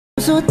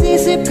Puso't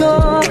isip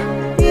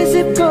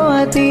ko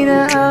at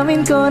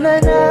inaamin ko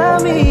na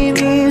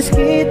namimiss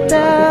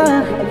kita.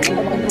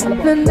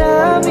 Na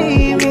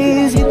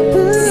namimiss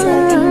kita.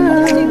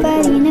 Sabi mo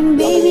pa rin ang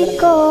baby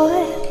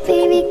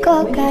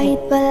ko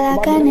kahit wala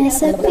ka na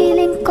sa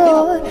piling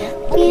ko.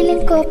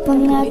 Piling ko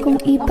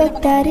pangakong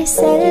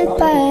ipagdarasal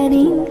pa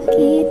rin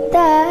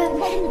kita.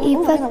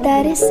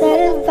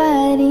 Ipagdarasal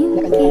pa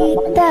rin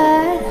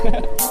kita.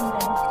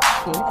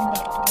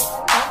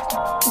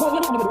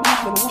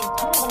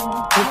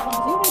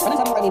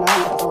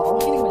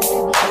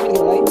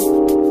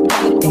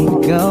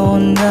 Ikaw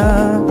na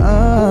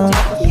ang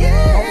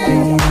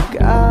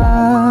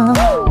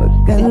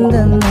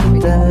maganda na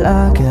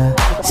talaga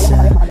sa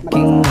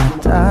aking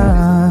mata.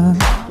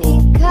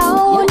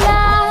 Ikaw na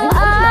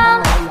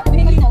ang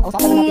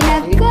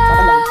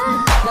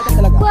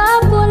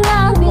pinaka-gwapo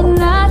na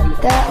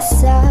binata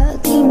sa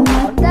aking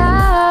mata.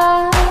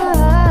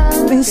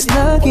 Miss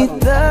na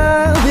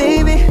kita,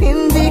 baby,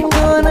 hindi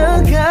ko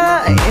na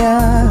kaya.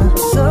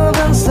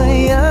 Sobrang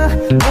saya,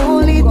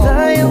 muli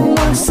tayong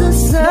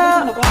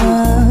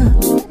magsasama.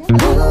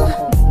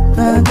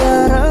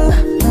 Nadarang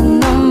na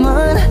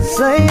naman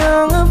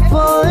sayang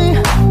apoy.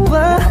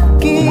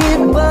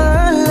 Bakit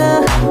ba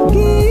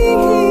lagi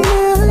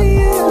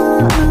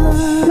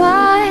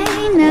may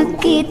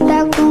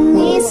nakita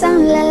kong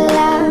isang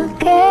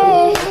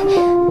lalaki,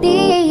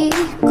 di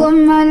ko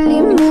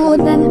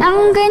malimutan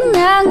ang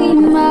kanyang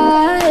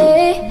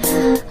imahe.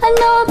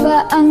 Ano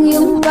ba ang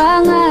iyong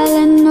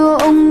pangalan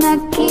noong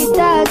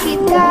nakita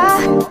kita?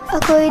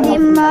 Ako'y di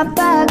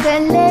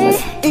mapagali.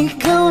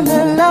 Ikaw na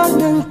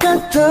lang ang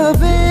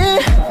katabi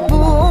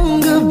buong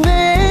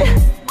gabi.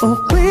 O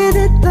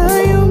pwede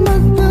tayo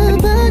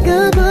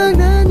magpapagabag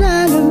na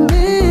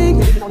lalamig.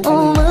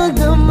 O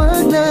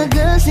magdamag na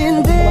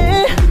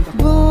gasindi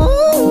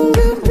buong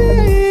gabi.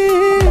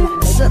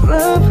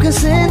 Sarap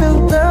kasi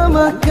ng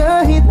tama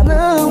kahit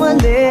na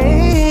mali.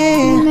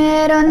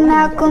 Meron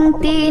akong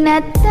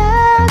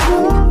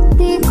tinatago,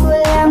 di ko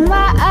lang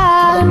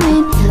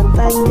maamin.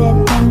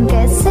 Pagdating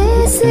kasi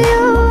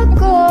sa'yo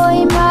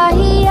ako'y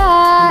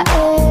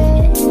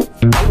mahiyain.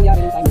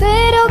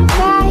 Pero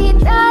kahit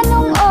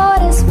anong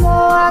oras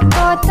mo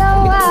ako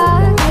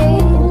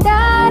tawagin,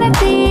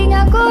 darating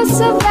ako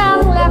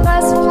sobrang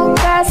lakas mo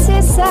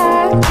kasi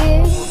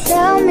sa'kin.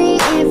 Tell me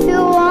if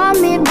you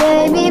want me,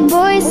 baby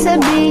boy,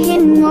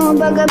 sabihin mo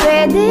baga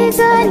pwede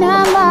ka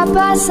na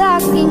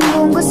mapasaking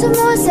kung gusto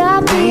mo sa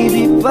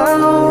Baby,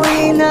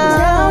 pauwi na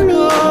Tell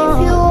me if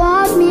you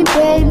want me,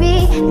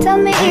 baby. Tell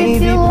me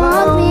if you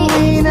want me,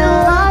 if you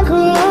want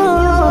me, if you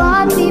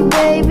want me,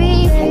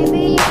 baby.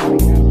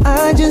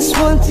 I just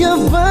want your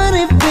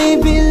body,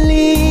 baby,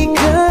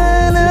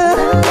 lika na.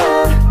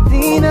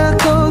 Di na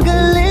ko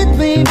galit,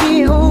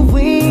 baby,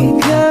 uwi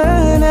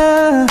ka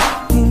na.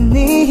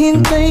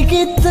 Hinihintay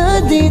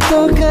kita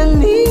dito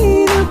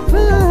kanina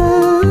pa.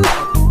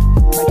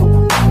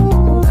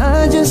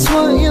 I just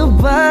want your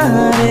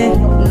body,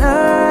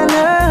 na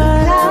na.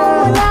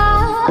 Ikaw na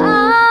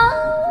ang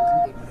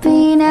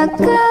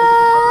pinaka-gwapo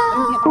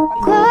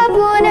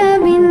na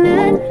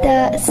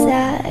binata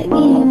sa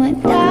aking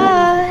mata.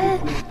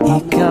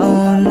 Ikaw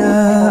na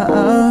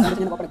ang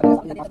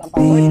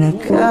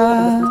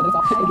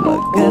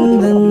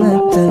pinaka-maganda na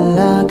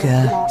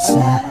talaga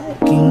sa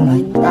aking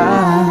mata.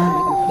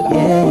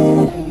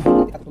 Yeah.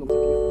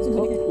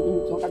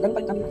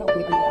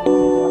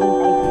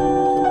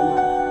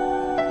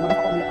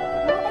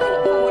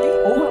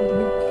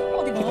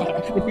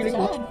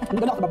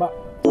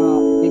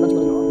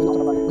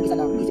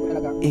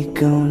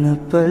 Ikaw na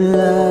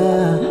pala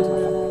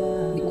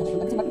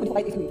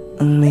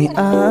ang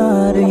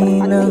may-ari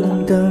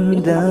ng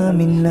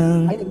damdamin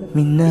ng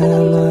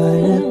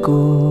minamahal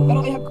ko.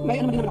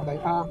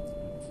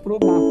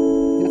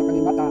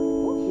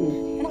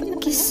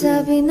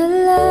 Kisabi na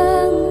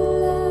lang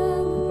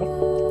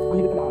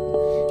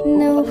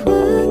na huwag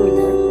nang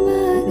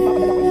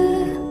mag-alala,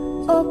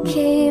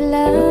 okay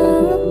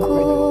lang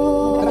ako.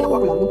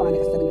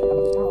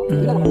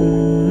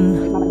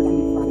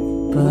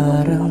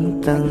 Parang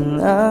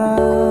tanga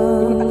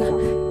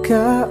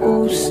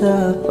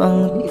kausap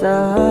ang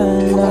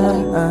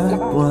tala at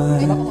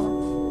buwan.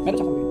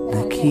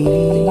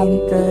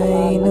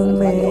 Naghihintay ng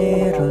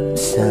meron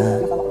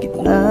sa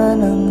gitna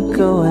ng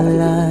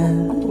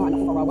kawalan.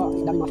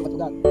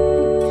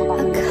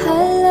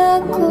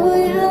 Akala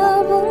ko'y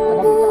habang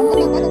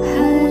buhay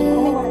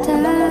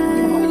tayo,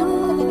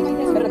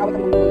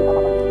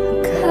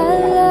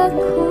 akala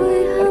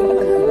ko'y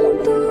hanggang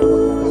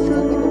dulo,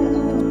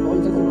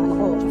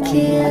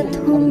 kaya't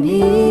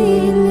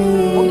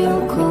humili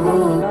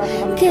ako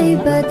kay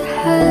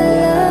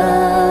Bathala.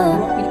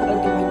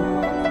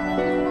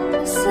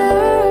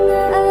 Sana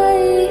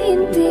ay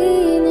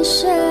hindi na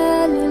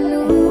siya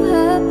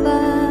luluha pa.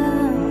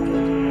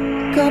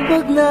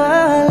 Kapag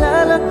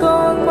naalala ko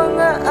ang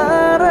mga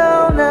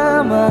araw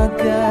na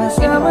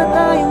magkasama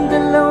tayong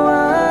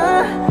dalawa,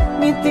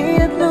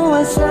 ngiti at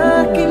luha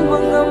sa aking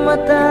mga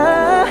mata.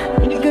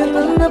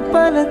 Ganun na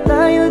pala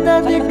tayo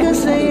dati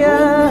kasaya.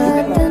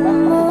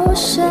 Ingatan mo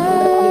siya.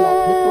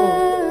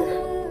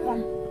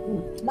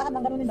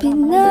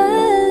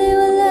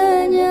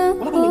 Pinaliwala niya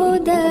ako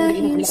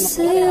dahil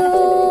sa'yo.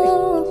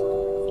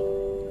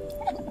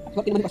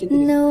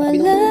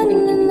 Nawalan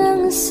na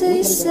ng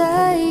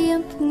saysay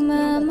ang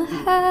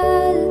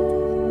pagmamahal.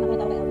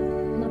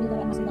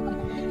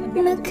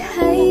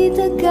 Naka'y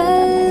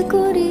tagal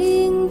ko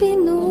ring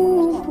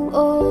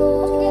binubuo.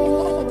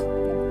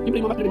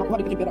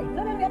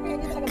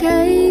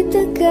 Ka'y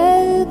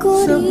tagal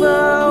ko rin sa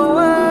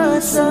bawat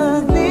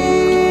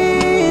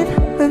saglit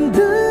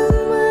handang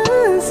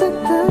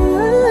masaktan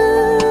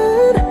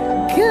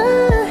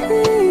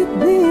kahit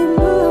di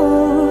mo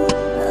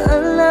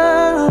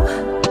alam.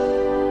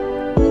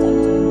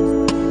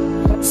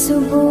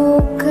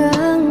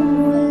 Subukang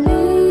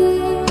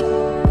muli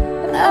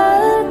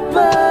at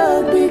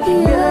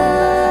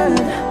pagbigyan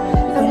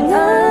ang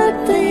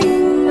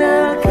ating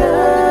nakaraan.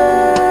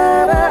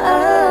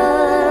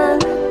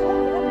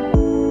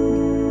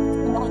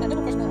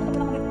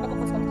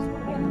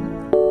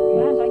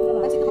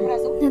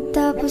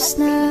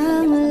 Natapos na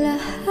ang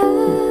lahat,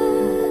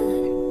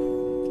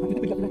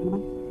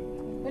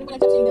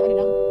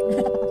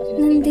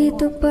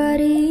 nandito pa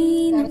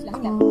rin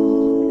ako.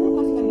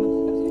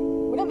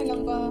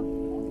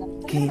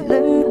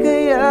 Kailan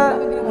kaya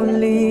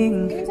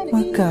muling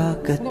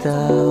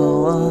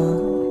makakatawa?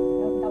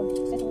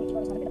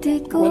 Di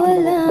ko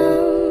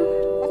alam,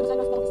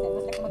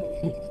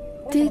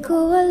 di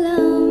ko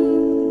alam.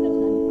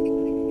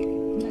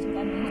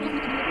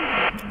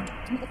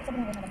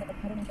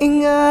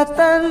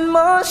 Ingatan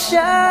mo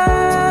siya,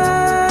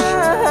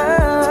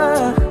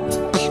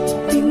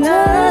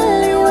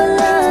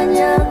 pinaliwala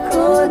niya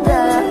ko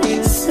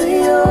dahil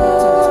sa'yo.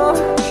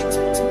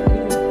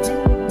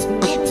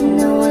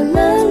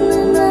 Nawalan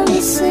na ng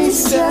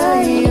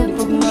saysay ang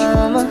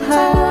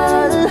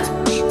pagmamahal.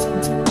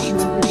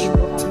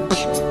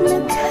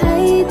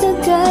 Naka'y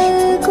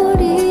tagal ko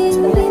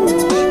rin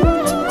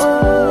binuo.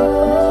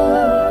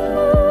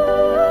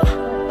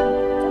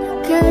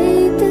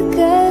 Ka'y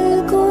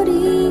tagal ko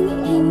rin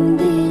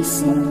hindi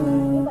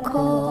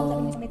sinuko.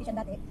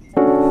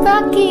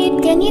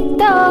 Bakit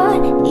ganito?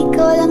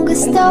 Ikaw lang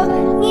gusto,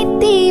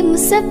 ngiti mo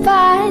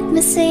sapat,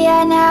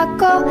 masaya na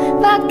ako.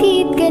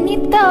 Bakit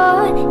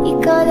ganito?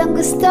 Ikaw lang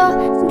gusto,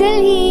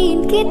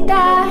 dalhin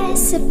kita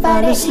sa Halos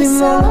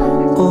paraiso.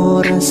 5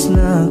 oras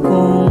na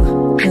akong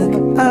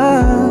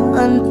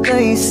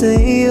nag-aantay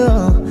sa'yo.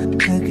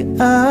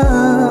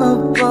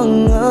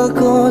 Nag-aabang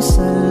ako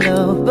sa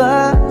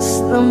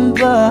labas ng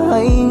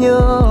bahay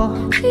niyo.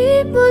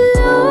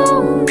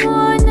 Ibulong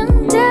mo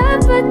nang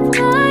dapat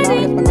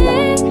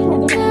marinig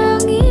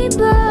ng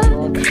iba.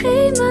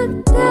 Kay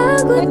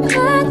magtagot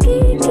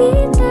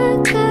makikita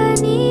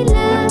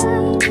kanila.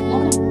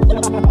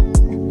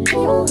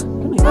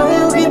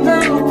 Ayaw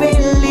kitang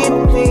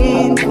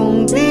pilitin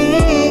kung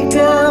di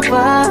ka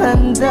pa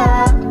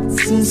handa.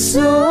 Sa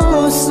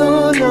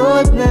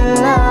susunod na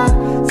lang,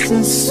 sa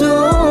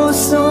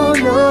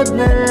susunod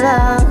na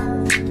lang.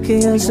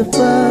 Kaya sa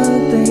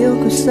pagtayo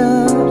ko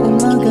sa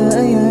umaga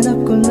ay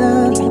hanap ko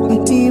na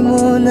ngiti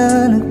mo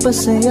na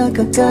nagpasaya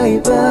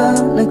kakaiba.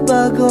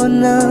 Nagbago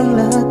ng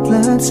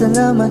lahat-lahat,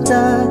 salamat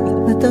at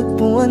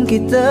natagpuan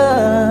kita.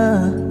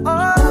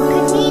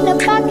 Kanina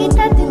pa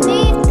kita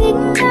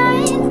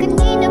tinitignan,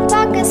 kanina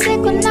pa kasi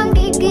ko nang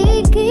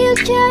gigigil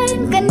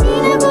dyan.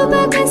 Kanina ko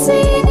ba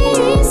kasi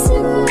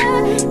iniisip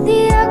na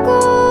di ako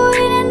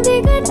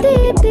hindi ka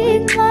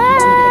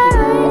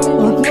titigman.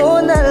 Huwag mo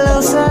na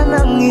lang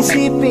sanang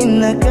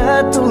isipin na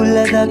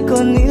katulad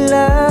ako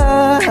nila.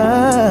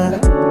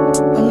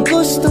 Ang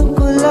gusto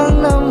ko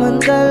lang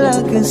naman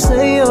talaga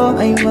sa'yo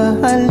ay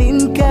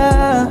mahalin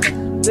ka,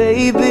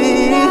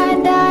 baby.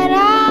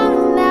 Nadarang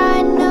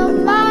na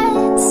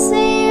naman sa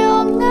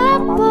iyong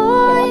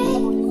apoy.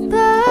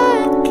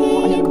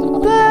 Bakit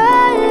ba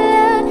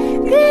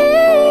lagi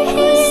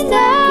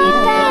hindi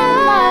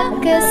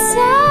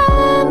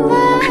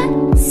magkasama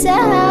sa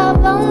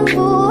habang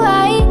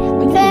buhay?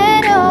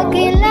 Pero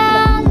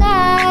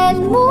kailangan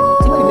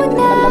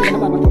muna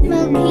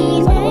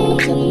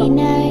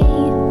maghinay-hinay.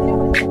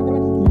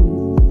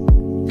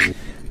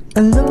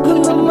 Alam ko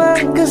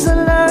naman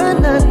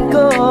kasalanan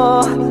ko,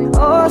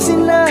 o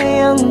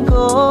sinayang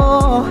ko.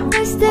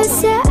 Basta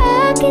sa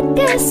akin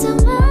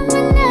kasama mo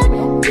na,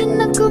 di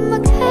na ko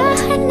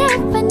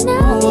maghahanap ng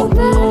Huwag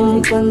iba.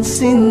 mong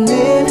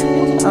pansinin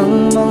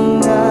ang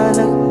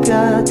mga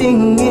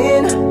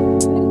nagkatingin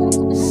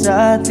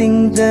sa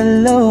ating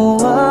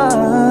dalawa,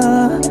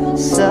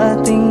 sa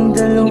ating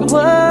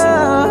dalawa.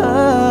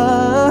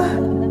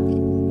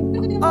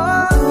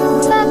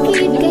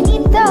 Bakit ganito?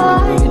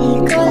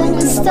 Ikaw lang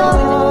gusto,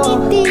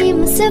 hindi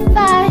mo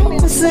sapat,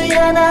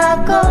 Masaya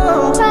na ako.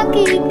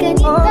 Bakit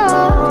ganito?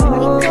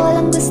 Ikaw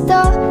lang gusto,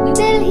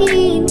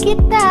 dalhin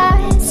kita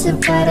sa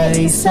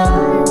paraiso.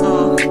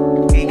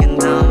 Kay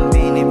ganda ang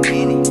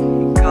binibini,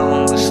 ikaw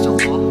ang gusto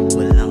ko,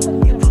 walang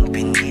ibang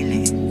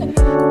pinili.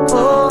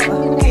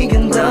 Kay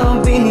ganda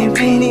ang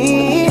binibini,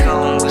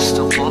 ikaw ang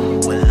gusto ko,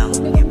 walang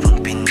ibang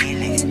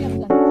pinili.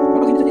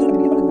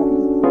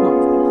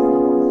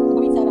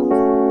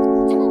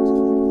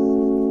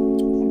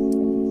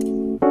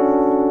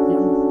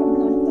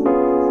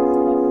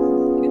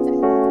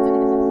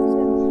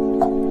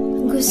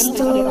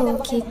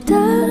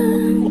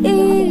 kitang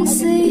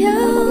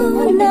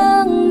isayaw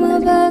ng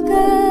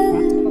mabagal.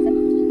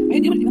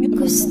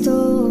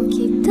 Gusto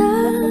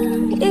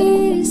kitang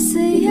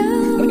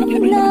isayaw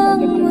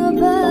ng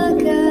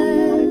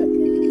mabagal.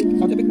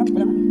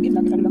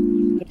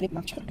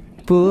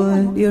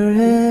 Put your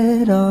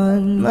head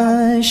on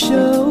my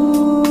shoulder,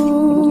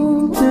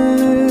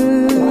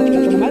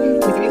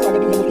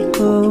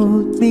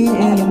 hold me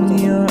in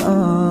your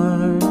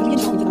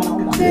arms,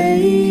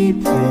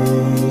 baby.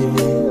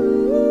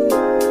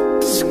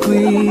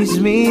 Squeeze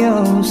me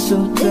oh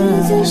so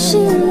Isn't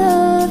she tight.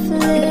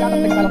 lovely?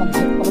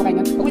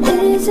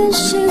 Isn't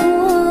she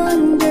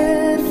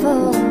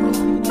wonderful?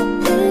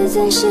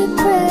 Isn't she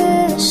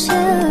precious?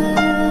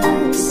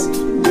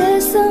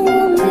 There's a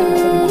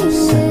woman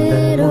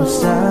little.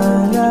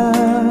 Sana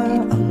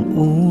ang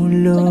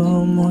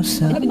ulo mo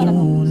sa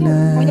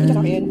unan,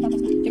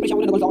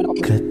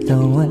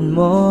 katawan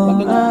mo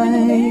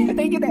ay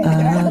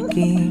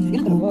aking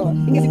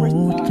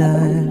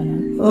ukumutan.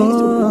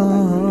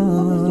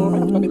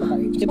 Oh,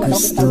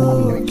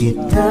 gusto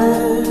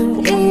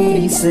kitang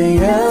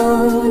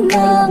isayaw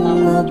ng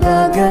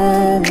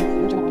mabagal.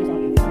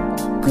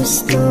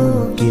 Gusto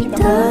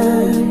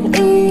kitang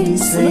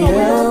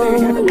isayaw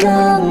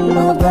ng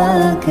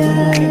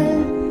mabagal.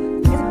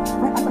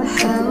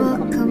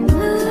 Hawak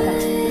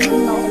kamay,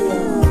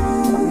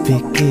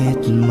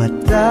 Pikit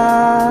mata,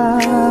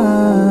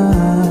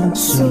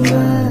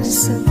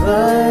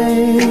 sumasabay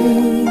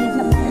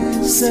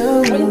sa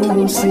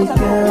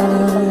musika.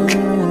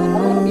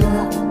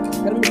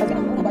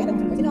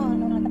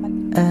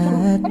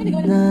 At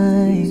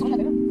night,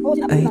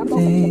 I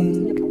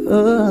think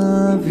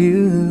of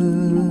you.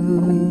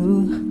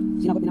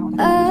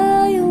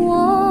 I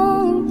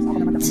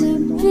want to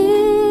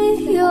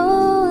be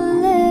your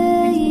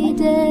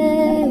lady.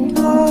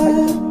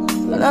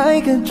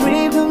 Like a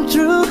dream come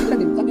true,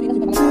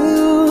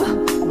 two,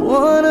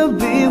 wanna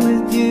be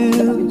with you.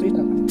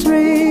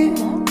 Three,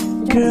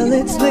 girl,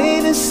 it's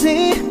plain to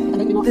see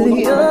that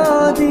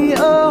you're the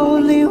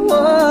only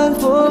one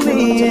for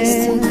me.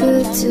 Just too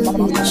good to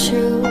be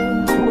true.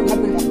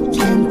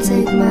 Can't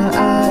take my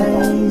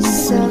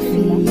eyes off of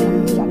you.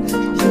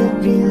 You'd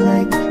be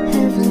like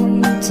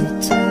heaven to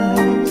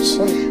touch.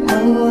 I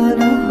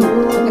wanna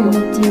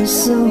hold you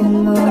so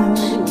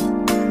much.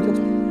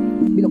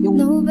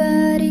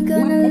 Nobody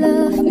gonna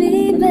love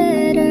me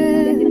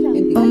better.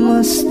 I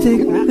must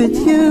stick with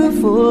you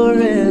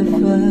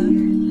forever.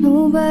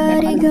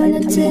 Nobody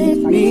gonna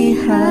take me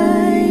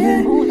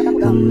higher.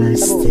 I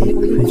must stick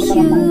with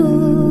you.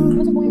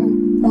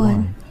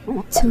 1,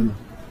 2,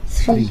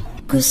 3.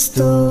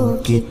 Gusto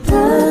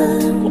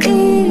Kitang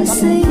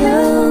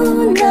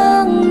isayaw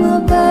ng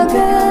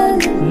mabagal.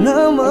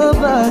 na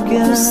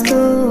mabagal.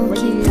 Gusto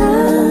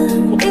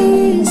kitang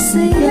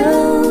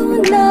isayaw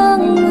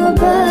ng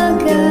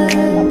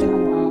mabagal.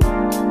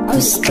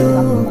 Gusto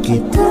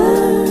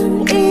kitang